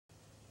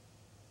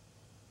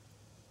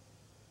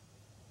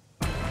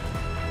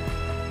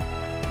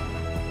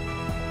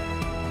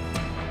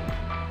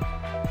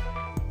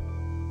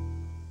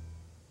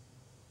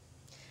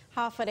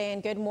Hafa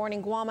and good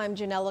morning, Guam. I'm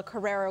Janella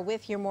Carrera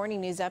with your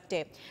morning news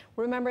update.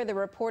 Remember the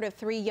report of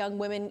 3 young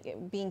women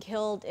being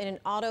killed in an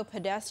auto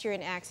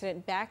pedestrian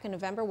accident back in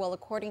November? Well,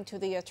 according to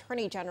the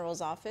Attorney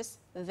General's office,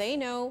 they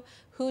know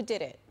who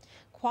did it.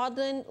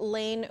 Quadlin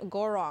Lane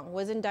Gorong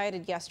was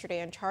indicted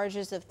yesterday on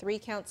charges of 3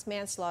 counts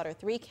manslaughter,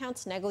 3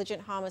 counts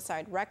negligent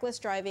homicide, reckless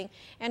driving,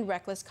 and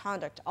reckless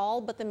conduct. All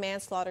but the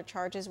manslaughter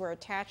charges were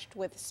attached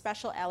with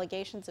special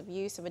allegations of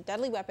use of a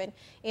deadly weapon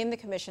in the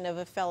commission of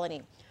a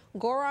felony.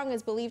 Gorong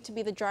is believed to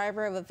be the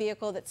driver of a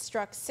vehicle that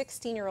struck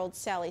 16-year-old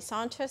Sally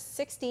Sanchez,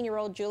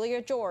 16-year-old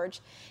Julia George,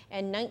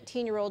 and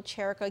 19-year-old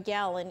Cherika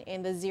Gallon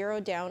in the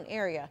zero-down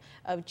area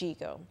of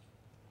Jigo.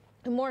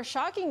 More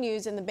shocking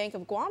news in the Bank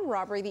of Guam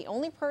robbery. The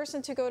only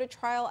person to go to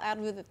trial out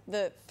of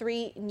the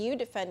 3 new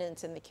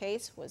defendants in the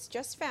case was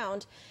just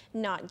found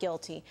not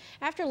guilty.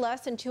 After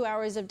less than 2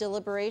 hours of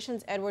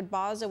deliberations, Edward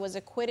Baza was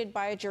acquitted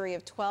by a jury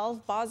of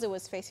 12. Baza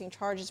was facing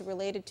charges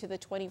related to the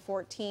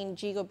 2014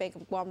 Jigo Bank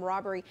of Guam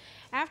robbery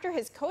after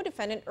his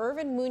co-defendant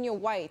Irvin Munoz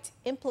White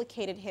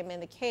implicated him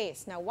in the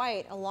case. Now,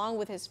 White, along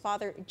with his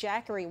father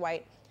Jackery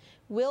White,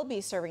 will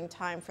be serving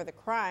time for the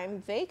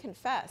crime. They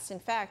confessed. In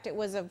fact, it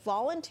was a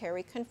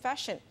voluntary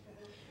confession.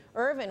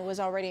 Irvin was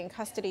already in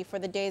custody for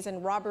the days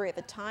in robbery at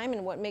the time,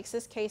 and what makes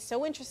this case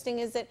so interesting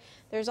is that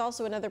there's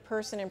also another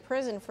person in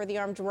prison for the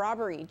armed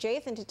robbery.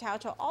 Jathan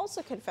Tatauta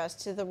also confessed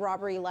to the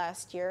robbery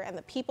last year, and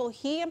the people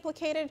he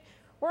implicated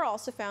were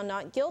also found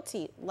not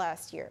guilty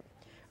last year.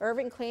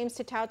 Irvin claims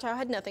Tatauta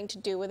had nothing to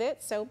do with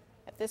it, so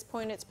at this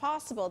point it's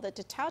possible that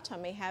Tatauta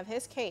may have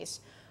his case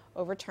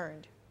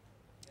overturned.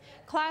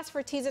 Class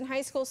for Teasan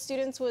High School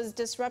students was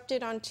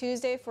disrupted on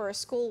Tuesday for a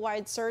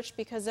school-wide search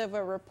because of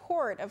a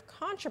report of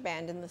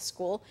contraband in the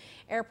school.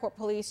 Airport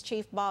Police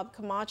Chief Bob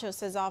Camacho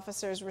says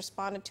officers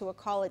responded to a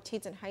call at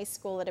Teasan High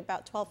School at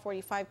about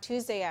 12:45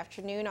 Tuesday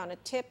afternoon on a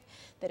tip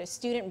that a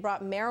student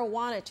brought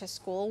marijuana to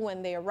school.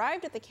 When they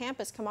arrived at the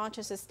campus,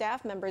 Camacho's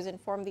staff members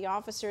informed the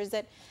officers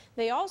that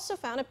they also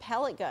found a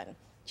pellet gun.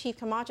 Chief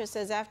Camacho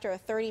says after a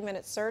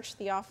 30-minute search,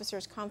 the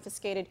officers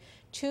confiscated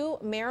 2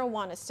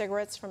 marijuana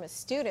cigarettes from a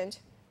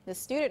student. The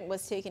student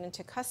was taken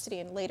into custody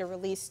and later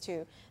released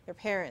to their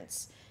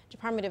parents.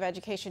 Department of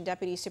Education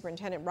Deputy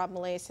Superintendent Rob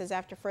Millay says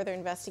after further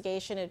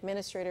investigation,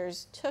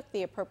 administrators took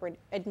the appropriate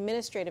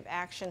administrative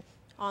action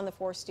on the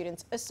 4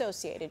 students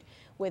associated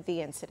with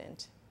the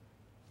incident.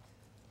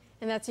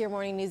 And that's your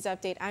morning news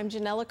update. I'm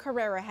Janella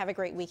Carrera. Have a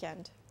great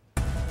weekend.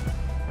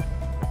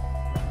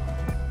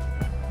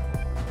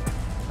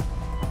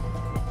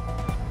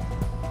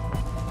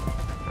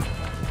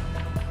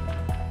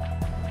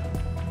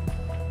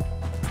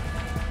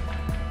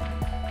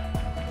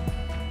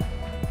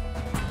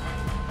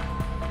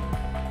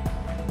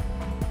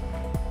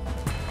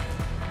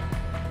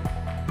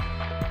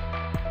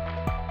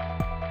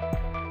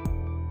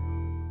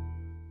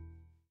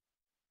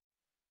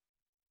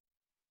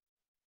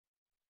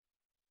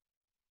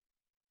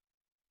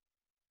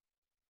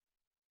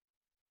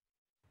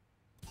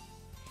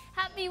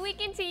 Happy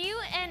weekend to you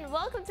and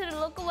welcome to the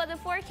local weather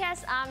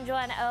forecast. I'm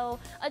Joanna O.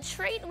 A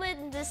trade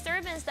wind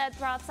disturbance that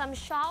brought some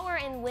shower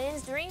and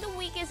winds during the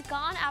week is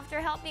gone after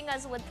helping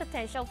us with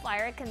potential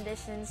fire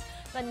conditions.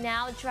 But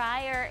now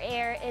drier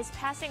air is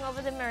passing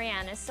over the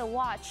Marianas, so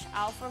watch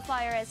out for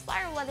fire as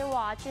fire weather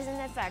watch is in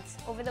effect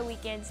over the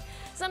weekends.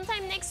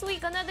 Sometime next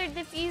week, another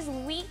diffuse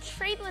weak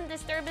trade wind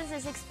disturbance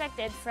is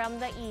expected from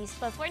the east.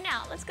 But for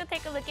now, let's go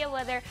take a look at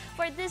weather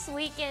for this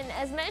weekend.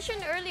 As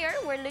mentioned earlier,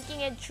 we're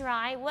looking at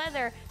dry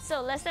weather.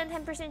 So less than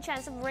 10%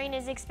 chance of rain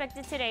is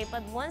expected today.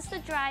 But once the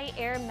dry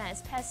air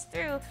mass passes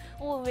through,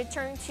 we'll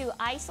return to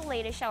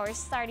isolated showers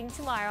starting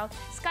tomorrow.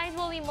 Skies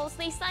will be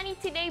mostly sunny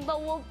today,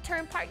 but will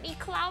turn partly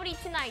cloudy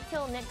tonight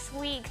till next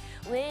week.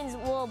 Winds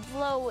will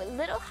blow a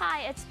little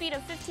high at speed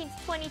of 15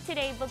 to 20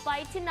 today, but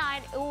by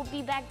tonight, it will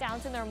be back down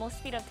to normal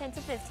speed of 10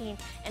 to 15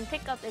 and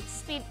pick up its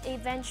speed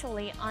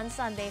eventually on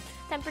Sunday.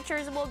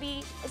 Temperatures will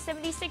be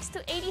 76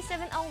 to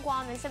 87 on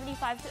Guam and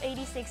 75 to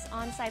 86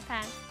 on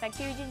Saipan. Back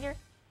to you, Ginger.